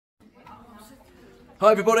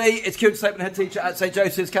Hi everybody, it's Kieran Stapleton, head teacher at St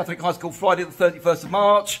Joseph's Catholic High School, Friday the 31st of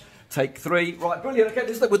March. Take 3. Right, brilliant. Okay,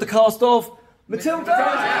 this is with the cast of Matilda.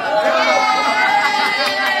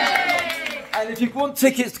 And if you want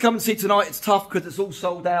tickets to come and see tonight, it's tough because it's all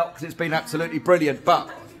sold out because it's been absolutely brilliant. But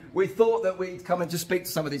we thought that we'd come and just speak to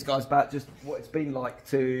some of these guys about just what it's been like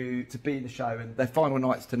to be in the show and their final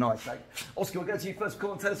nights tonight. So, Oscar, we'll go to you first. Come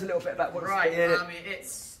on, tell us a little bit about what it's been. I mean,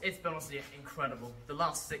 it's been honestly incredible. The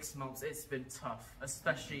last 6 months, it's been tough,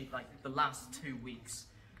 especially like the last 2 weeks.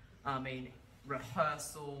 I mean,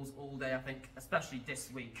 rehearsals all day. I think, especially this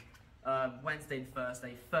week, Wednesday and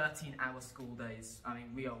Thursday, 13-hour school days. I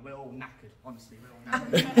mean, we're all knackered. Honestly, we're all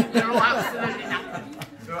knackered. We're all absolutely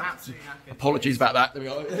knackered. We're all absolutely knackered. Apologies about that. There we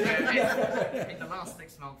go. In the last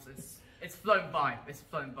 6 months, it's flown by. It's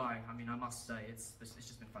flown by. I mean, I must say, it's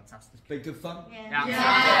just been fantastic. It's been good fun? Yeah.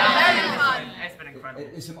 Very fun. It's been incredible.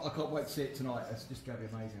 I can't wait to see it tonight. It's just going to be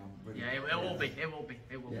amazing. I'm really it will be. It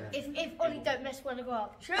will be. If Ollie don't mess one go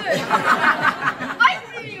up. True. Tell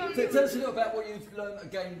us a little about what you've learned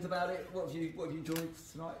and gained about it. What have you enjoyed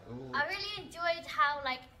tonight? I really enjoyed how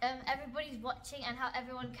everybody's watching and how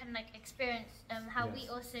everyone can experience how we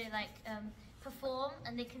also perform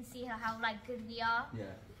and they can see how good we are.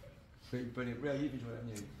 Yeah. Brilliant. Rio, you've enjoyed it,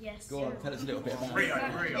 haven't you? Yes. Go on, tell us a little bit about it. Rio.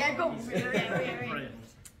 Yeah, go on. Rio.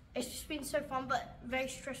 It's just been so fun, but very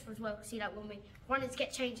stressful as well. See, when we wanted to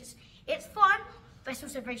get changes, it's fun, but it's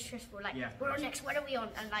also very stressful. We're on next. What are we on?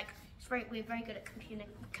 And we're very good at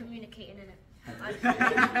communicating in it.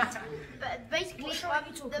 But basically, my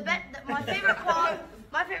favourite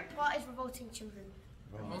part is revolting children.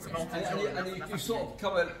 Right. And you sort of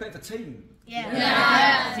become a bit of a team.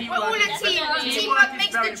 Yeah. We're all a team. Teamwork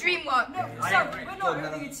makes the dream work. No, sorry, we're not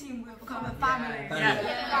really a team, we've become a family.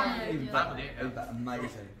 Even that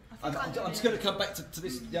amazing. I'm just going to come back to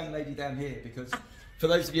this young lady down here because for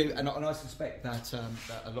those of you, and I suspect that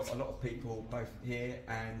a lot of people, both here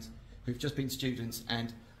and who've just been students,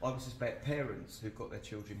 and I would suspect parents who've got their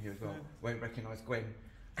children here as well, won't recognise Gwen.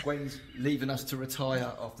 Gwen's leaving us to retire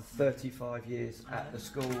after 35 years at the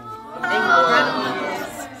school.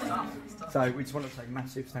 So we just want to say a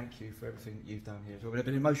massive thank you for everything that you've done here as well. We had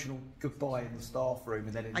an emotional goodbye in the staff room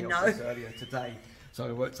and then in the office earlier today. So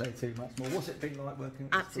I won't say too much more. What's it been like working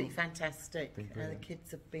at the Absolutely school? fantastic. The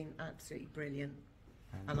kids have been absolutely brilliant.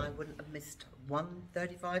 And I wouldn't have missed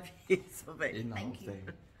 35 years of it. In the whole thing.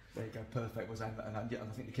 There you go, perfect. And I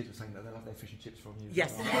think the kids were saying that they love their fish and chips from you.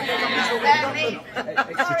 Yes.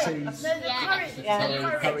 Extra cheese.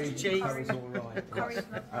 Curry's all right. Curry's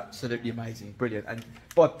Absolutely amazing, brilliant. And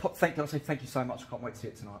thank you so much. I can't wait to see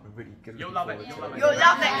it tonight. We're really good. You'll love it. You'll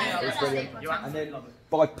love it. It's brilliant. And then,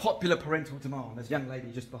 by popular parental demand, there's a young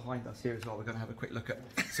lady just behind us here as well. We're going to have a quick look at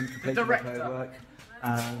some completed of her work. No,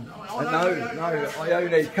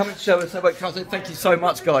 Ione, come and show us. Thank you so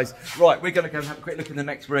much, guys. Right, we're going to go and have a quick look in the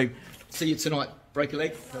next room. See you tonight. Break a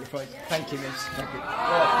leg. Thank you, miss. Thank you.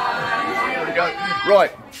 Right, here we go.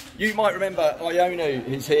 Right, you might remember Ione,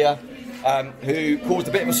 who's here, who caused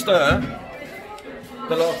a bit of a stir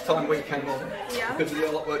the last time we came on because of the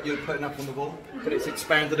artwork you were putting up on the wall, but it's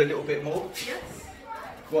expanded a little bit more. Yes.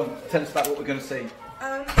 Go on, tell us about what we're going to see. So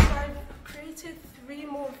I've created 3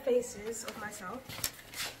 more faces of myself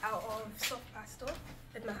out of soft pastel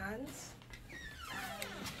with my hands.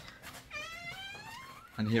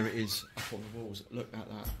 And here it is up on the walls. Look at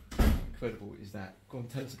that. How incredible is that? Go on,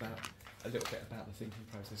 tell us a little bit about the thinking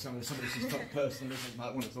process. Some of this is not personal, you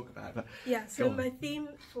might want to talk about it. But yeah, so my theme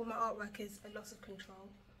for my artwork is a loss of control.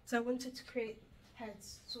 So I wanted to create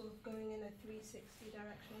heads sort of going in a 360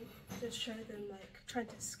 direction to show them trying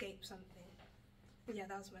to escape something. Yeah,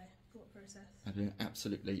 that was my thought process.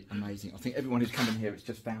 Absolutely amazing. I think everyone who's come in here has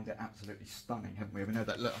just found it absolutely stunning, haven't we? We know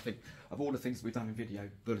that. Look, I think of all the things that we've done in video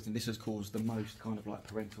bulletin, this has caused the most kind of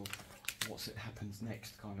parental what's it happens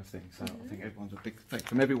next kind of thing. So I think everyone's a big thank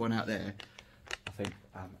from everyone out there. I think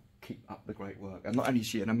keep up the great work. And not only is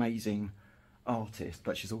she an amazing artist,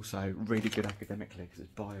 but she's also really good academically because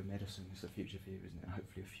it's biomedicine is the future for you, isn't it? And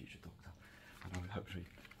hopefully a future doctor. And I would hopefully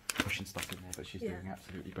pushing stuff in there, but she's doing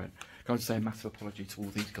absolutely brilliant. Can I just say a massive apology to all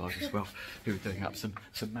these guys as well who are doing up some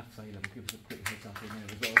maths A-level. Give us a quick heads up in there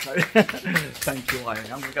as well. So thank you, Ian.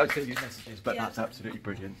 I'm going to go through these messages, but that's absolutely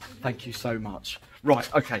brilliant. Thank you so much.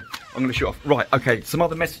 Right, okay, I'm going to shoot off. Right, okay, some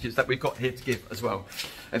other messages that we've got here to give as well.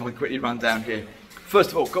 If I can quickly run down here.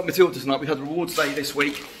 First of all, got Matilda tonight. We've had a rewards day this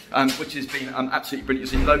week, which has been absolutely brilliant.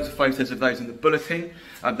 You've seen loads of photos of those in the bulletin.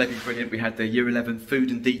 They've been brilliant. We had the Year 11 Food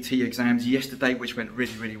and DT exams yesterday, which went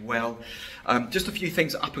really, really well. Just a few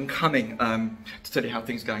things up and coming to tell you how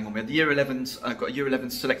things are going on. We had the Year 11s, got a Year 11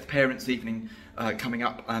 Select Parents Evening coming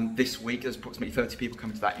up this week. There's approximately 30 people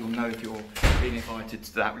coming to that. You'll know if you're being invited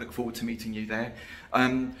to that. We look forward to meeting you there.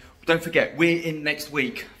 Don't forget, we're in next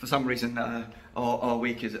week. For some reason, our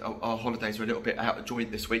week is our holidays are a little bit out of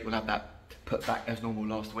joint this week. We'll have that put back as normal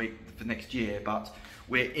last week for next year, but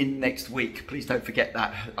we're in next week. Please don't forget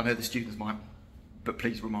that. I know the students might, but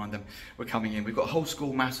please remind them we're coming in. We've got whole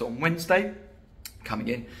school mass on Wednesday coming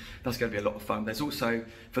in. That's going to be a lot of fun. There's also,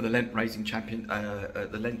 for the Lent raising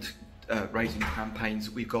raising campaigns,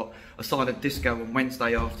 we've got a silent disco on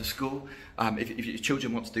Wednesday after school. If your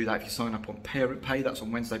children want to do that, if you sign up on Parent Pay, that's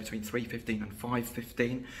on Wednesday between 3:15 and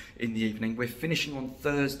 5:15 in the evening. We're finishing on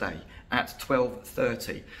Thursday at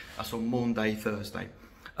 12:30. That's on Maunday Thursday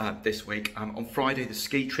this week. On Friday, the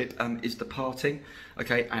ski trip is departing.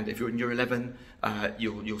 Okay, and if you're in Year 11,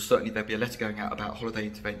 you'll certainly, there'll be a letter going out about holiday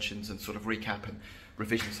interventions and sort of recap and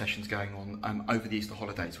revision sessions going on over the Easter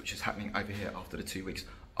holidays, which is happening over here after the 2 weeks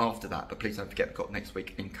after that. But please don't forget, we've got next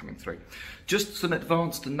week coming through. Just some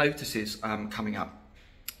advanced notices coming up.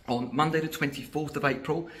 On Monday the 24th of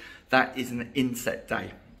April, that is an inset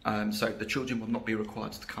day. So the children will not be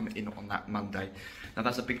required to come in on that Monday. Now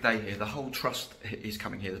that's a big day here. The whole trust is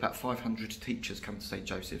coming here. There's about 500 teachers coming to St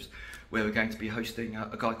Joseph's, where we're going to be hosting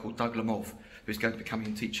a guy called Doug Lamov, who's going to be coming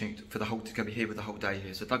and teaching for the whole, going to be here with the whole day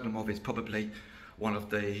here. So Doug Lamov is probably one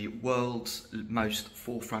of the world's most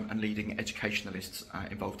forefront and leading educationalists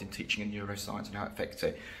involved in teaching and neuroscience and how it affects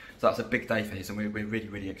it. So that's a big day for his, and we're really,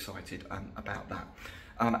 really excited about that.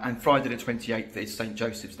 And Friday the 28th is St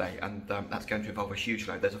Joseph's Day, and that's going to involve a huge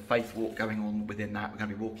load. There's a faith walk going on within that. We're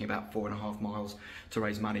going to be walking about 4.5 miles to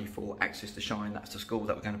raise money for Access to Shine. That's the school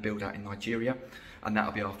that we're going to build out in Nigeria, and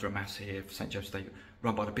that'll be after a mass here for St Joseph's Day,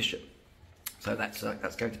 run by the bishop. So that's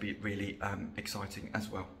going to be really exciting as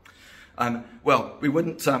well. Well, we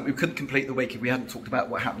couldn't complete the week if we hadn't talked about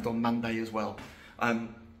what happened on Monday as well.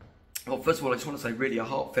 Well, first of all, I just want to say really a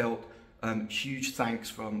heartfelt huge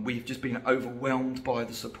thanks we've just been overwhelmed by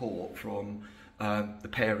the support from the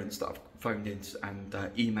parents that have phoned in and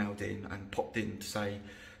emailed in and popped in to say,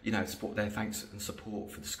 you know, support their thanks and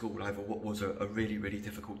support for the school over what was a really, really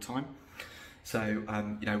difficult time. So,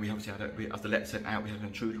 you know, we obviously had, as the letter sent out, we had an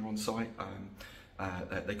intruder on site.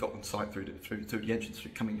 They got on site through the entrance,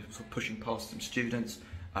 coming, sort of pushing past some students.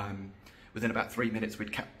 Within about 3 minutes,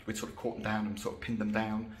 we'd sort of caught them down and sort of pinned them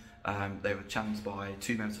down. They were challenged by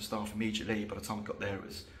 2 members of staff immediately. By the time we got there, it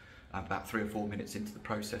was about 3 or 4 minutes into the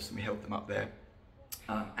process, and we held them up there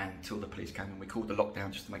until the police came, and we called the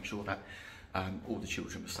lockdown just to make sure that all the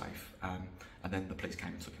children were safe. And then the police came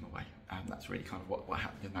and took him away. That's really kind of what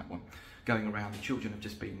happened in that one. Going around, the children have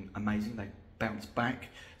just been amazing. They bounced back.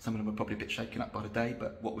 Some of them were probably a bit shaken up by the day,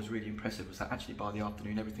 but what was really impressive was that actually by the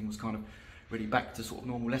afternoon, everything was kind of really back to sort of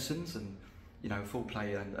normal lessons, and, you know, full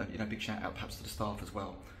play, and you know, big shout out perhaps to the staff as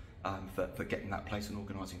well. For getting that place and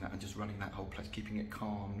organising that and just running that whole place, keeping it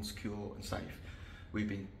calm, secure and safe. We've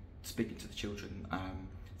been speaking to the children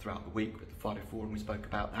throughout the week with the Friday Forum. We spoke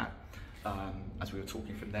about that as we were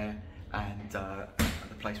talking from there, and the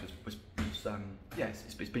place was yes,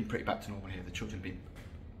 it's been pretty back to normal here. The children have been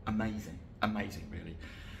amazing really.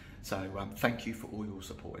 So thank you for all your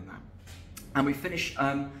support in that. And we finish,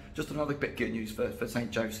 just another bit of good news for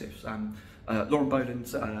St Joseph's. Lauren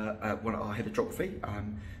Boland's one of our head of geography.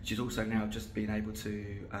 She's also now just been able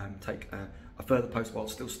to take a further post while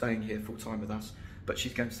still staying here full time with us. But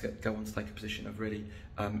she's going to go on to take a position of really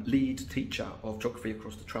lead teacher of geography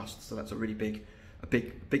across the trust. So that's a really big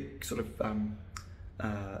sort of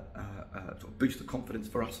boost of confidence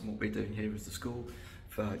for us and what we're doing here as the school.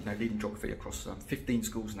 For, you know, leading geography across 15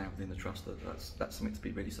 schools now within the trust. That's something to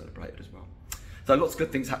be really celebrated as well. So lots of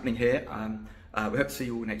good things happening here. We hope to see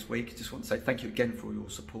you all next week. Just want to say thank you again for all your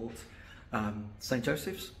support. St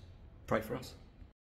Joseph's, pray for us.